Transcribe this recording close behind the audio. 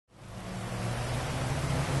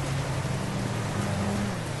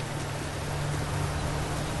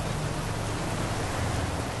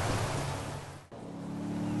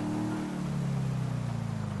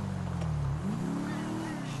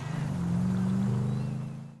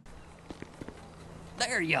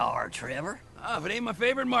There you are, Trevor. Ah, if it ain't my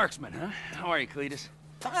favorite marksman, huh? How are you, Cletus?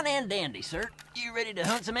 Fine and dandy, sir. You ready to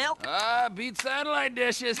hunt some elk? Beat satellite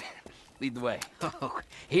dishes. Lead the way. Oh,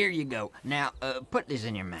 here you go. Now, put this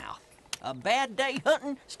in your mouth. A bad day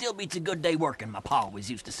hunting still beats a good day working, my pa always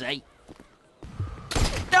used to say.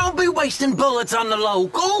 Don't be wasting bullets on the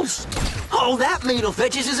locals! All that needle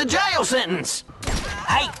fetches is a jail sentence!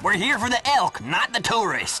 Hey, we're here for the elk, not the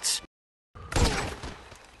tourists.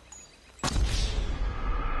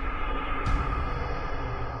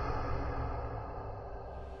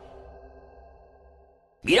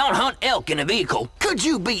 You don't hunt elk in a vehicle. Could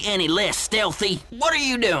you be any less stealthy? What are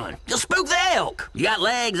you doing? You'll spook the elk. You got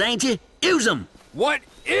legs, ain't you? Use them. What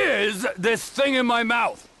is this thing in my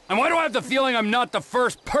mouth? And why do I have the feeling I'm not the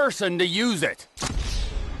first person to use it?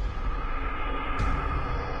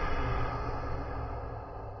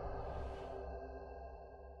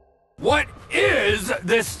 What is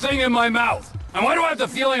this thing in my mouth? And why do I have the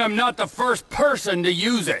feeling I'm not the first person to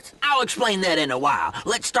use it? I'll explain that in a while.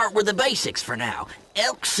 Let's start with the basics for now.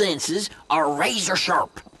 Elk senses are razor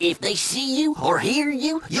sharp. If they see you or hear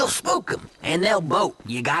you, you'll spook them, and they'll bolt.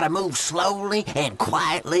 You gotta move slowly and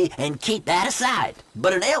quietly and keep that aside.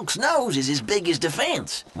 But an elk's nose is as big as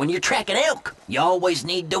defense. When you're tracking elk, you always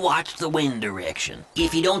need to watch the wind direction.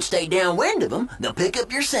 If you don't stay downwind of them, they'll pick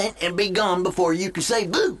up your scent and be gone before you can say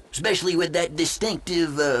boo, especially with that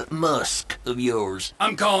distinctive musk of yours.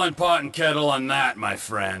 I'm calling pot and kettle on that, my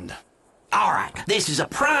friend. All right, this is a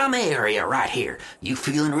prime area right here. You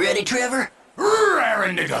feeling ready, Trevor?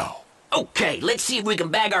 Raring to go. Okay, let's see if we can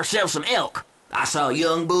bag ourselves some elk. I saw a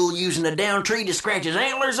young bull using a down tree to scratch his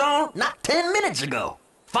antlers on not 10 minutes ago.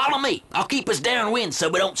 Follow me. I'll keep us downwind so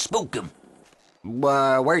we don't spook him.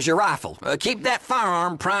 Where's your rifle? Keep that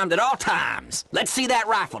firearm primed at all times. Let's see that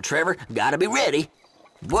rifle, Trevor. Gotta be ready.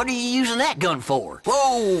 What are you using that gun for?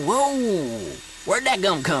 Whoa. Where'd that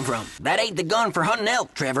gun come from? That ain't the gun for hunting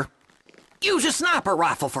elk, Trevor. Use a sniper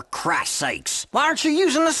rifle, for Christ's sakes. Why aren't you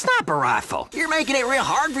using the sniper rifle? You're making it real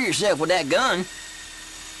hard for yourself with that gun.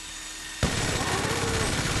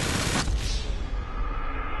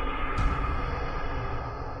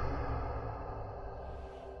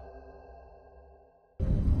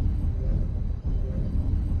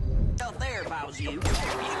 Up there if I was you. You got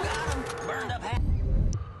him. Burned up half.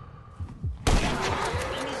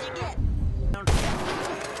 Clean as you get.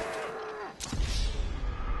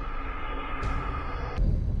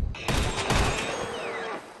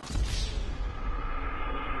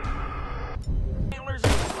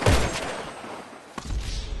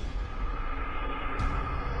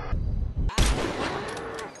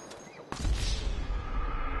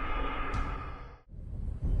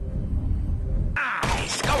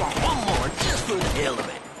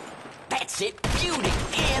 That's it, beauty.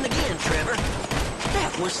 And again, Trevor.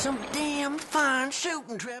 That was some damn fine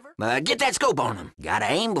shooting, Trevor. Get that scope on him. Gotta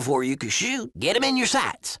aim before you can shoot. Get him in your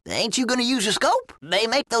sights. Ain't you gonna use a scope? They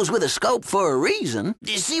make those with a scope for a reason.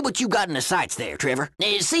 See what you got in the sights there, Trevor.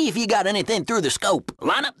 See if you got anything through the scope.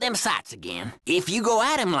 Line up them sights again. If you go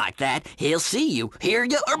at him like that, he'll see you, hear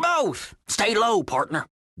you, or both. Stay low, partner.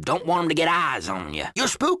 Don't want him to get eyes on you. You'll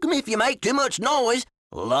spook him if you make too much noise.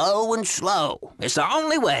 Low and slow. It's the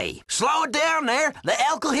only way. Slow it down there. The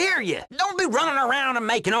elk will hear you. Don't be running around and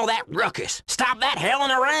making all that ruckus. Stop that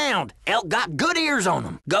helling around. Elk got good ears on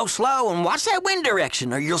them. Go slow and watch that wind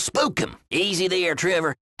direction or you'll spook him. Easy there,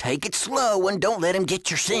 Trevor. Take it slow and don't let him get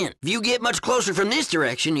your scent. If you get much closer from this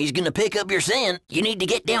direction, he's gonna pick up your scent. You need to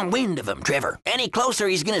get downwind of him, Trevor. Any closer,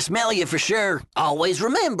 he's gonna smell you for sure. Always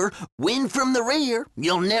remember, wind from the rear,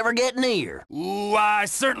 you'll never get near. Ooh, I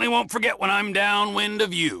certainly won't forget when I'm downwind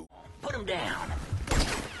of you. Put him down.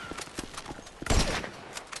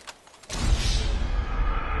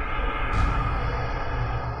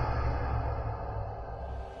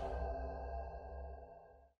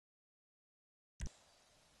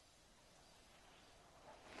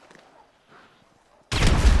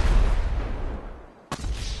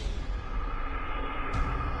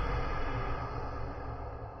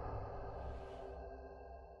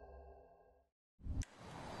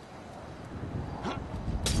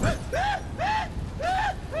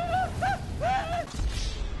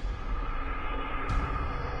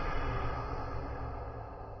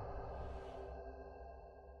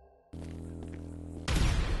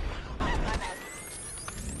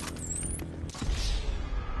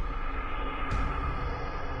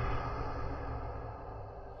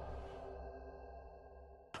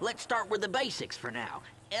 Let's start with the basics for now.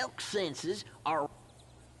 Elk senses are...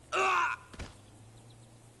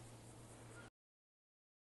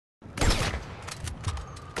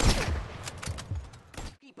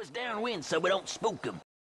 Keep us downwind so we don't spook them.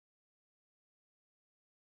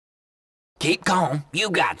 Keep calm. You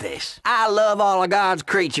got this. I love all of God's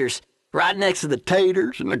creatures. Right next to the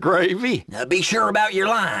taters and the gravy. Now be sure about your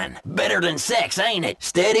line. Better than sex, ain't it?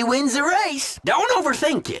 Steady wins the race. Don't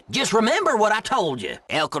overthink it. Just remember what I told you.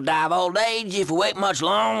 Elk will die of old age if we wait much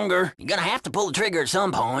longer. You're gonna have to pull the trigger at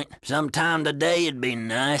some point. Sometime today it'd be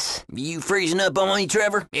nice. You freezing up on me,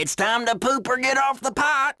 Trevor? It's time to poop or get off the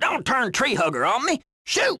pot. Don't turn tree hugger on me.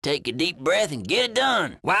 Shoot! Take a deep breath and get it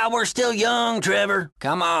done. While we're still young, Trevor.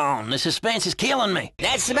 Come on, the suspense is killing me.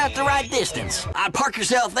 That's about the right distance. I'd park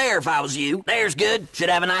yourself there if I was you. There's good. Should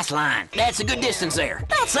have a nice line. That's a good distance there.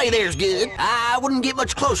 I'd say there's good. I wouldn't get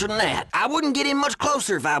much closer than that. I wouldn't get in much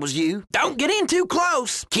closer if I was you. Don't get in too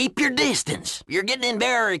close. Keep your distance. You're getting in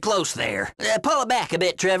very close there. Pull it back a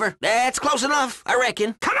bit, Trevor. That's close enough, I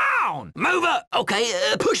reckon. Come on! Move up. Okay,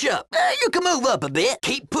 push up. You can move up a bit.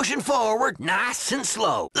 Keep pushing forward, nice and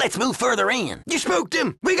slow. Let's move further in. You spooked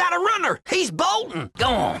him. We got a runner. He's bolting. Go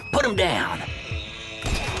on, put him down.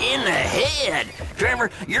 In the head. Trevor,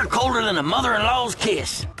 you're colder than a mother-in-law's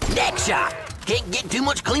kiss. Neck shot. Can't get too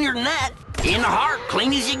much cleaner than that. In the heart,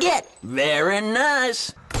 clean as you get. Very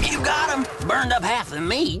nice. You got him. Burned up half the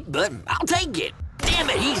meat, but I'll take it. Damn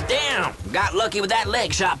it, he's down. Got lucky with that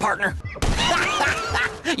leg shot, partner.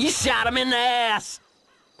 You shot him in the ass.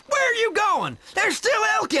 Where are you going? There's still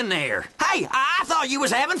elk in there. Hey, I thought you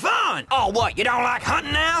was having fun. Oh, what, you don't like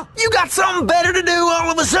hunting now? You got something better to do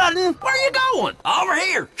all of a sudden? Where are you going? Over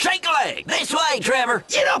here. Shake a leg. This way, Trevor.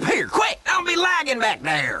 Get up here, quick. Don't be lagging back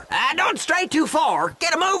there. Don't stray too far.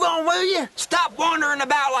 Get a move on, will you? Stop wandering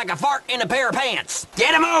about like a fart in a pair of pants.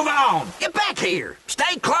 Get a move on. Get back here.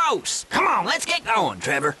 Stay close. Come on, let's get going,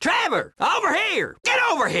 Trevor. Trevor, over here. Get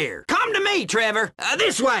over here. Come to me, Trevor.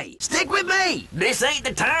 This way. Stick with me. This ain't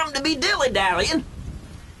the time to be dilly-dallying.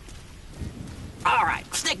 All right,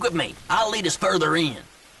 stick with me. I'll lead us further in.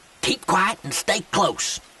 Keep quiet and stay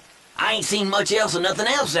close. I ain't seen much else and nothing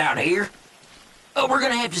else out here. Oh, we're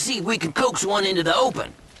gonna have to see if we can coax one into the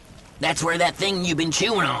open. That's where that thing you've been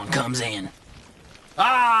chewing on comes in.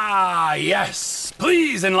 Ah, yes.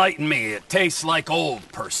 Please enlighten me. It tastes like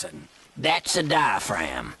old person. That's a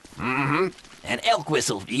diaphragm. Mm-hmm. An elk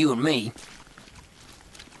whistle to you and me.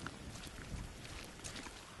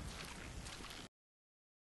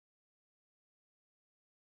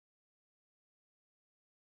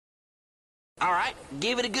 All right,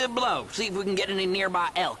 give it a good blow. See if we can get any nearby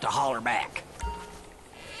elk to holler back.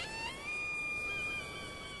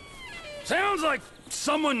 Sounds like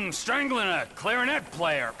someone strangling a clarinet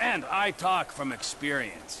player, and I talk from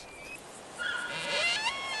experience.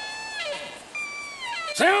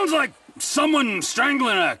 Sounds like someone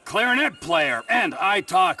strangling a clarinet player, and I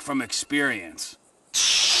talk from experience.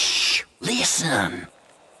 Shh! Listen.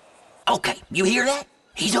 Okay, you hear that?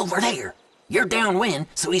 He's over there. You're downwind,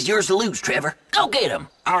 so he's yours to lose, Trevor. Go get him.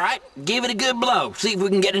 All right, give it a good blow. See if we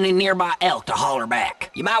can get any nearby elk to holler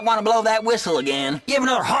back. You might want to blow that whistle again. Give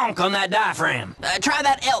another honk on that diaphragm. Try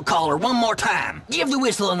that elk caller one more time. Give the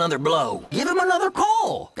whistle another blow. Give him another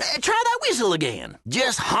call. Try that whistle again.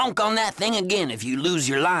 Just honk on that thing again if you lose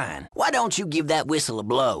your line. Why don't you give that whistle a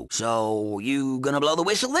blow? So, you gonna blow the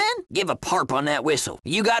whistle then? Give a parp on that whistle.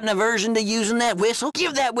 You got an aversion to using that whistle?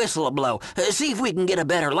 Give that whistle a blow. See if we can get a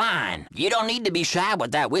better line. You don't need to be shy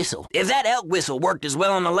with that whistle. If that elk whistle worked as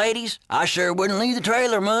well on the ladies, I sure wouldn't leave the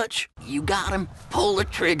trailer much. You got him. Pull the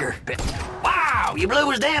trigger. Wow, you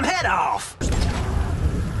blew his damn head off.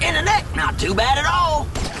 In the neck, not too bad at all.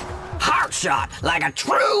 Heart shot, like a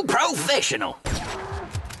true professional.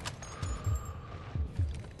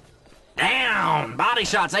 Down. Body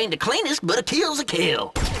shots ain't the cleanest, but a kill's a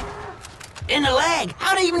kill. In the leg,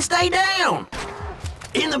 how'd he even stay down?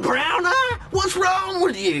 In the brown eye? What's wrong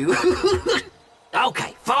with you?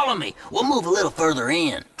 Okay, follow me. We'll move a little further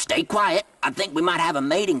in. Stay quiet. I think we might have a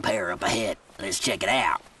mating pair up ahead. Let's check it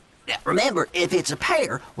out. Remember, if it's a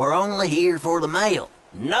pair, we're only here for the male.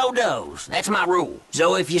 No does. That's my rule.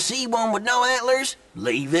 So if you see one with no antlers,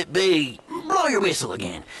 leave it be. Blow your whistle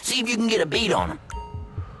again. See if you can get a beat on them.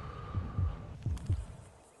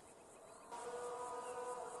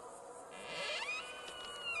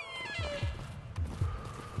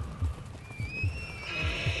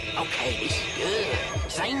 Okay, this is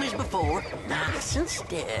good. Same as before. Nice and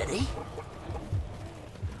steady.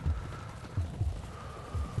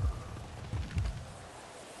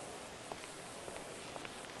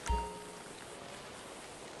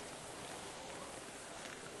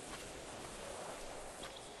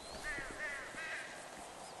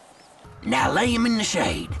 Now lay him in the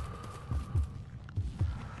shade.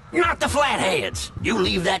 Not the flatheads. You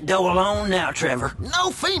leave that doe alone now, Trevor.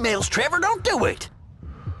 No females, Trevor. Don't do it.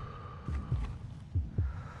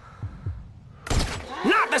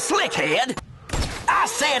 Not the slickhead. I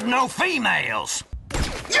said no females.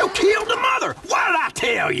 You killed the mother. What did I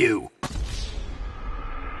tell you?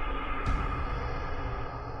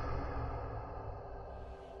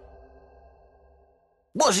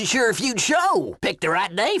 Wasn't sure if you'd show. Picked the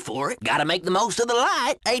right day for it. Gotta make the most of the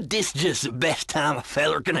light. Ain't this just the best time a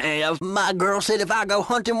feller can have? My girl said if I go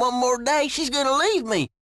hunting one more day, she's gonna leave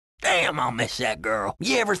me. Damn, I'll miss that girl.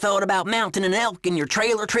 You ever thought about mounting an elk in your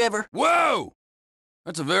trailer, Trevor? Whoa!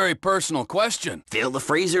 That's a very personal question. Fill the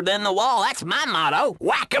freezer, then the wall. That's my motto.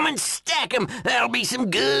 Whack 'em and stack 'em. That'll be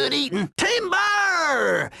some good eating.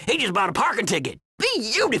 Timber! He just bought a parking ticket.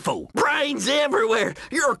 Beautiful. Brains everywhere.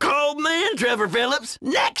 You're a cold man, Trevor Phillips.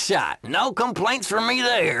 Neck shot. No complaints from me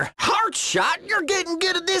there. Heart shot. You're getting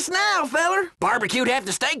good at this now, feller. Barbecued half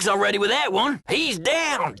the steaks already with that one. He's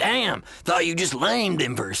down. Damn. Thought you just lamed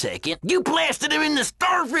him for a second. You blasted him in the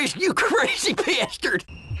starfish, you crazy bastard.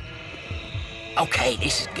 Okay,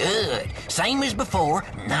 this is good. Same as before.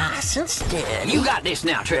 Nice and steady. You got this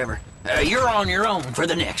now, Trevor. You're on your own for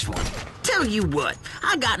the next one. Tell you what,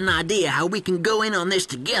 I got an idea how we can go in on this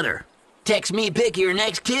together. Text me a pic of your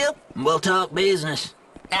next kill, and we'll talk business.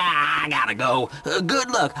 I gotta go.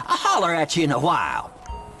 Good luck. I'll holler at you in a while.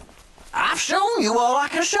 I've shown you all I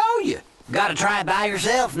can show you. Gotta try it by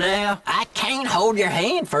yourself now. I can't hold your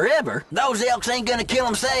hand forever. Those elks ain't gonna kill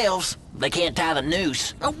themselves. They can't tie the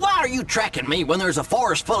noose. Why are you tracking me when there's a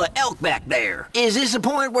forest full of elk back there? Is this the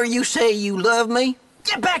point where you say you love me?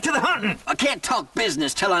 Get back to the hunting! I can't talk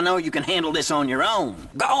business till I know you can handle this on your own.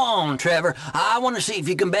 Go on, Trevor. I want to see if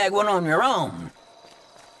you can bag one on your own.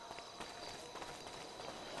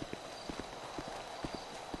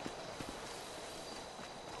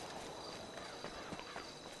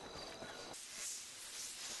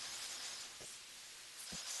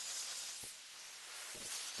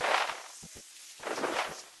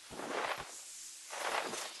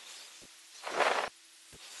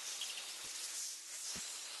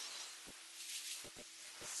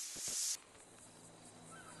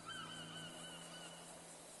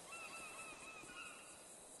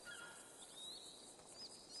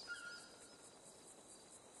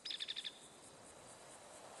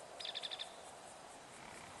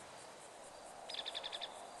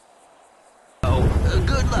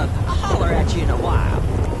 Good luck. I'll holler at you in a while.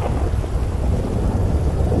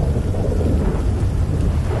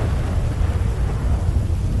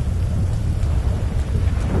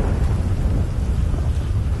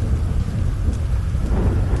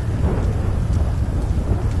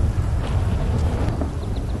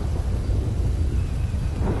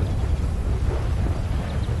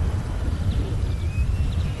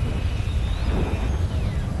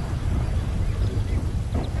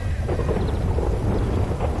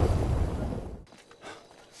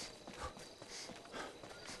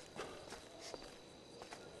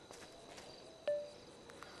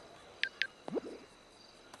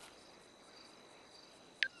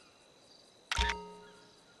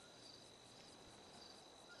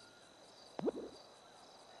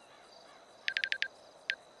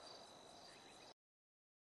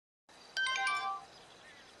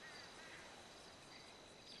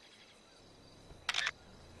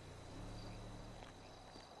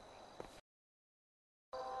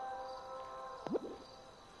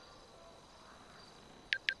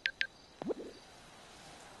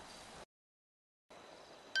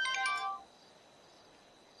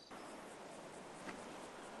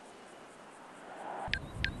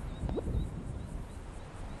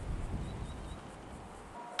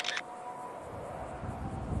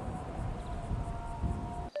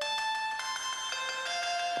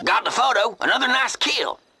 Got the photo. Another nice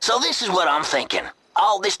kill. So this is what I'm thinking.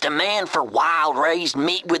 All this demand for wild-raised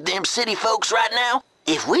meat with them city folks right now?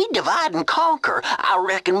 If we divide and conquer, I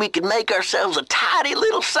reckon we could make ourselves a tidy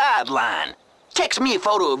little sideline. Text me a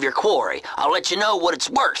photo of your quarry. I'll let you know what it's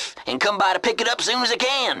worth, and come by to pick it up soon as I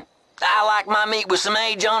can. I like my meat with some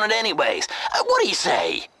age on it anyways. What do you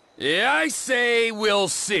say? Yeah, I say we'll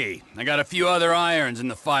see. I got a few other irons in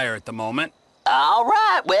the fire at the moment. All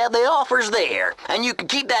right, well, the offer's there, and you can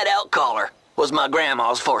keep that elk collar. Was my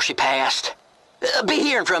grandma's before she passed. Be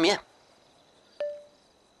hearing from you.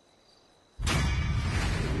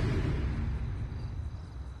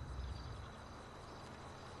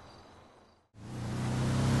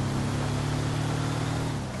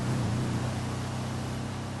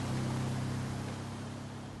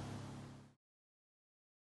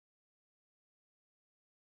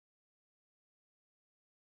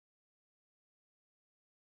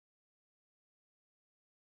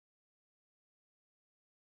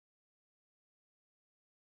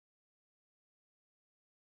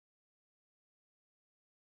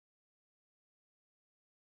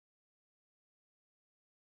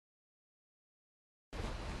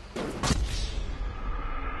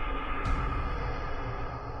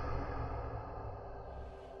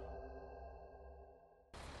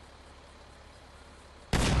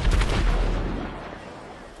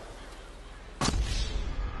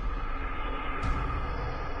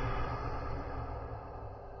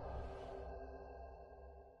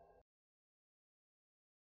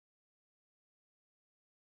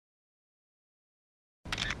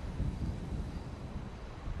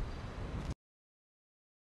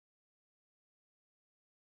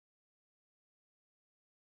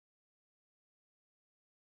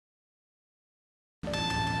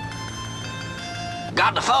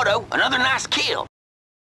 Got the photo. Another nice kill.